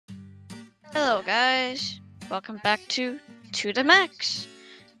Hello guys, welcome back to the Makx.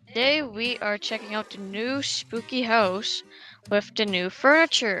 Today we are checking out the new spooky house with the new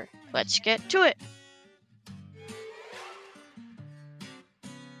furniture. Let's get to it.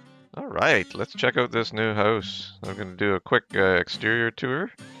 Alright, let's check out this new house. I'm going to do a quick exterior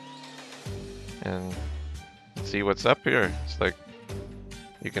tour and see what's up here. It's like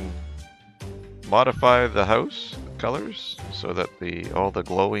you can modify the house colors so that all the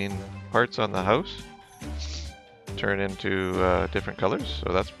glowing parts on the house turn into different colors,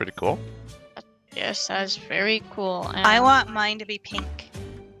 so that's pretty cool. Yes, that's very cool. And I want mine to be pink.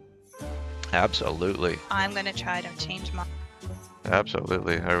 Absolutely. I'm gonna try to change mine.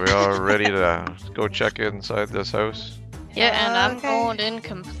 Absolutely. Are we all ready to go check inside this house? Yeah, and I'm Okay. going in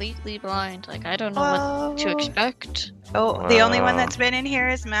completely blind. Like, I don't know what to Whoa. expect. Oh, the only one Wow. that's been in here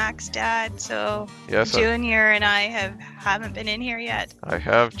is Max Dad, so Yes, Junior and I haven't been in here yet. I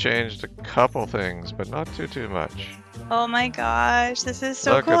have changed a couple things, but not too much. Oh my gosh, this is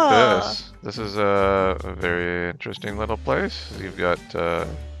so Look cool. at this. This is a very interesting little place. You've got a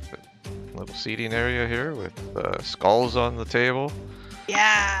little seating area here with skulls on the table.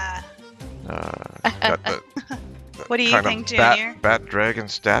 Yeah. Got the What do you kind think, of Junior? bat dragon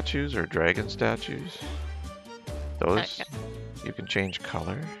statues or dragon statues. Those Okay. you can change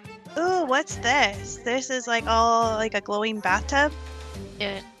color. Ooh, what's this? This is like all like a glowing bathtub.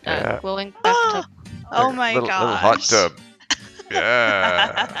 Yeah, Yeah. glowing Oh, bathtub. oh my little, gosh. little hot tub.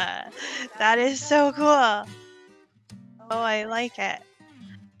 Yeah. That is so cool. Oh, I like it.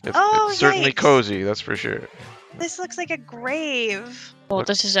 It's certainly yikes. cozy, that's for sure. This looks like a grave. Oh, Look-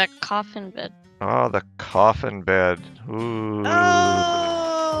 this is a coffin bed. Oh, the coffin bed. Ooh.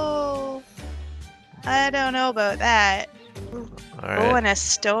 Oh, I don't know about that. All Oh, right. and a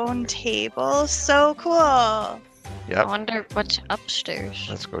stone table. So cool. I Yep. wonder what's upstairs.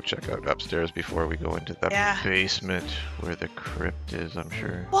 Let's go check out upstairs before we go into the Yeah. basement where the crypt is, I'm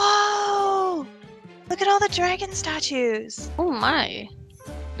sure. Whoa! Look at all the dragon statues. Oh my,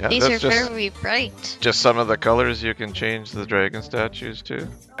 Yeah, these are that's just, very bright. just some of the colors you can change the dragon statues to.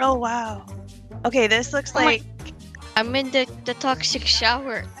 Oh, wow. Okay, this looks Oh my- like I'm in the toxic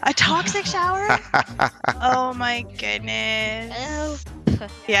shower. a toxic shower. Oh my goodness. Help.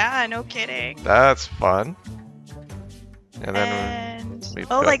 Yeah, no kidding. That's fun. And then, And we've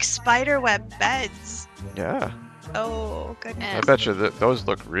oh, got- like spiderweb beds. yeah, Oh goodness. I bet you that those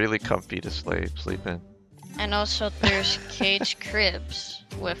look really comfy to sleep in. And also there's cage cribs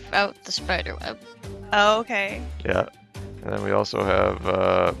without the spider web. Oh, okay. Yeah. And then we also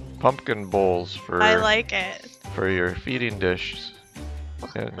have pumpkin bowls I like it. for your feeding dish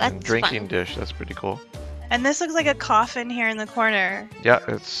and That's drinking fun. dish. That's pretty cool. And this looks like a coffin here in the corner. Yeah,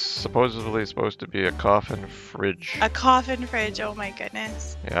 it's supposedly supposed to be a coffin fridge. A coffin fridge. Oh my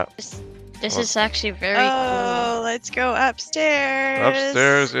goodness. Yeah. This Well- is actually very Oh, let's go upstairs.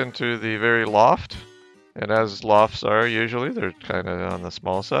 Upstairs into the very loft. And as lofts are usually, they're kind of on the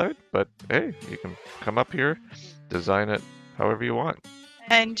small side. But hey, you can come up here, design it however you want.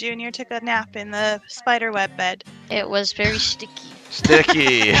 And Junior took a nap in the spiderweb bed. cool. It was very sticky.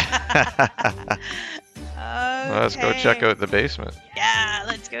 Sticky! Okay. Let's go check out the basement. Yeah,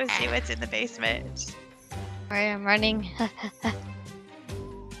 let's go see what's in the basement. Alright, I'm running.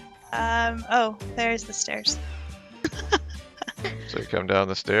 Oh, there's the stairs. So you come down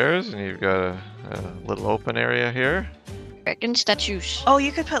the stairs and you've got a little open area here. Dragon statues. Oh,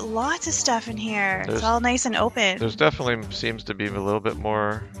 you could put lots of stuff in here. There's- It's all nice and open. There's definitely seems to be a little bit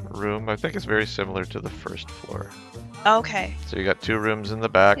more room. I think it's very similar to the first floor. Okay. So you got 2 rooms in the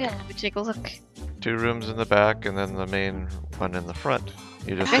back, Yeah, let me take a look. 2 rooms in the back, and then the main one in the front.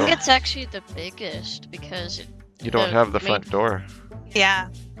 You I just think don't, it's actually the biggest because you don't the have the main- front door. Yeah.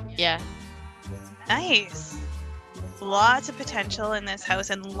 yeah. Nice. Lots of potential in this house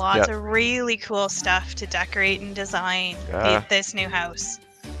and lots of really cool stuff to decorate and design Yeah. this new house.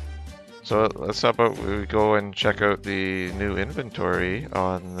 So let's how about we go and check out the new inventory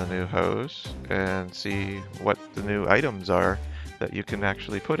on the new house and see what the new items are that you can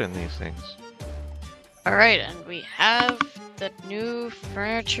actually put in these things. Alright, and we have the new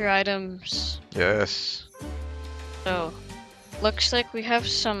furniture items. Yes. So, looks like we have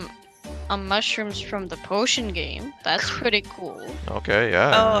some mushrooms from the potion game. That's pretty cool. Okay,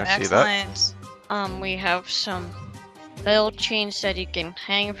 yeah, Oh, I see that. excellent. We have some bell chains that you can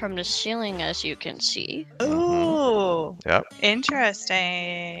hang from the ceiling, as you can see. Ooh. Yep.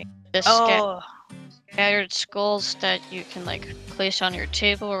 Interesting. The Oh, scattered skulls that you can like place on your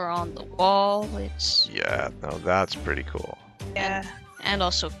table or on the wall. It's Yeah, no, that's pretty cool. yeah. and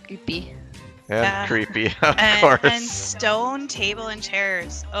also creepy. Yeah. creepy, of And course. stone table and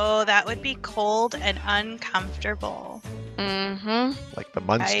chairs. Oh, that would be cold and uncomfortable. Mm-hmm. Like the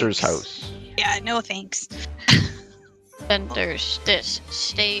monster's Yikes. house. Yeah, no thanks. Then there's this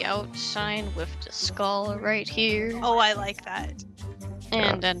stay out sign with the skull right here. Oh, I like that.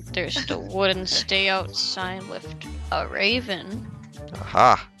 And then there's the wooden stay out sign with a raven.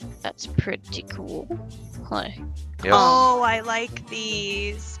 Aha. That's pretty cool. Like, Yes. Oh, I like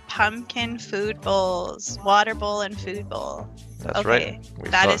these pumpkin food bowls, water bowl and food bowl. That's okay,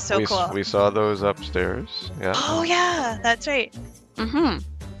 right. that is so we, cool. We saw those upstairs. Yeah. Oh yeah, that's right. mm-hmm.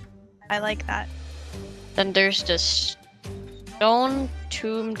 I like that. Then there's this stone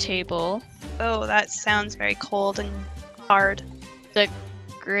tomb table, Oh, that sounds very cold and hard. the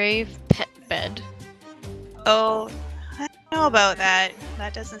grave pet bed, Oh, I don't know about that.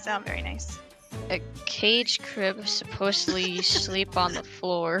 That doesn't sound very nice. a cage crib, supposedly you sleep on the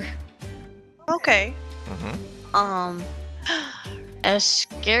floor, Okay. Mm-hmm. A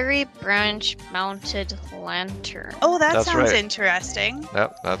scary branch mounted lantern. Oh, that That's sounds right. interesting.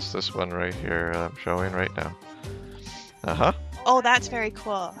 Yep, that's this one right here I'm showing right now. Uh-huh. Oh, that's very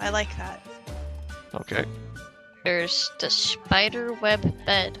cool. I like that. Okay. There's the spider web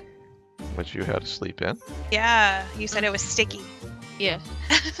bed. Which you had to sleep in. Yeah, you said it was sticky. Yeah,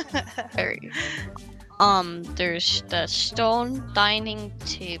 very. There's the stone dining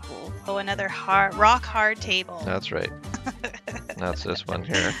table. Oh, another rock hard table. That's right. That's this one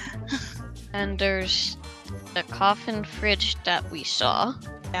here. And there's the coffin fridge that we saw.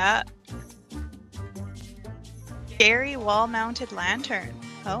 Yeah. Scary wall-mounted lantern.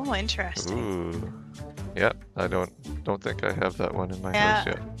 Oh, interesting. Ooh. Yep, I don't think I have that one in my Yeah. house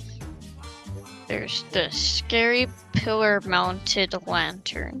yet. There's the scary pillar mounted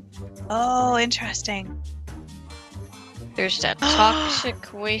lantern. Oh, interesting. There's that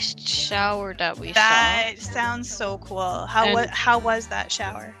toxic waste shower that we That sounds so cool. And- How was that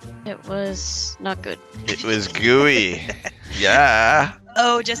shower? saw. It was not good. It was gooey. Yeah.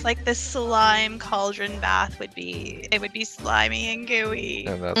 Oh, just like the slime cauldron bath would be. It would be slimy and gooey.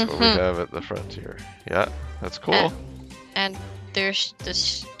 And that's what we Mhm. have at the front here. Yeah, that's cool. And there's the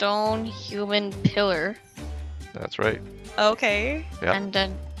stone human pillar. That's right. Okay. Yep. And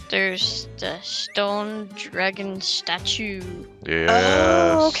then there's the stone dragon statue.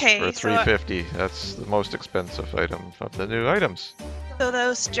 Yes. okay, For so- $350. That's the most expensive item of the new items. So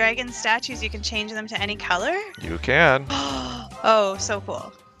those dragon statues, you can change them to any color? You can. Oh, so cool.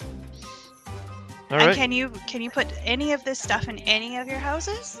 All And right. can you put any of this stuff in any of your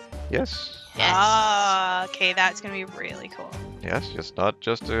houses? Yes. Yes. Ah, okay, that's gonna be really cool. Yes. Just not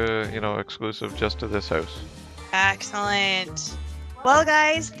just exclusive just to this house. Excellent. Well,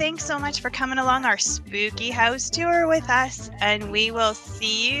 guys, thanks so much for coming along our spooky house tour with us, and we will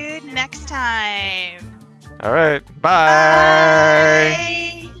see you next time. All right.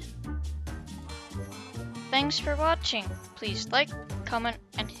 Bye. Thanks for watching. Please like, comment,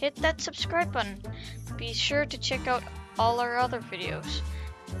 and hit that subscribe button. Be sure to check out all our other videos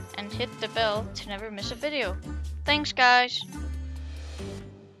and hit the bell to never miss a video. Thanks, guys.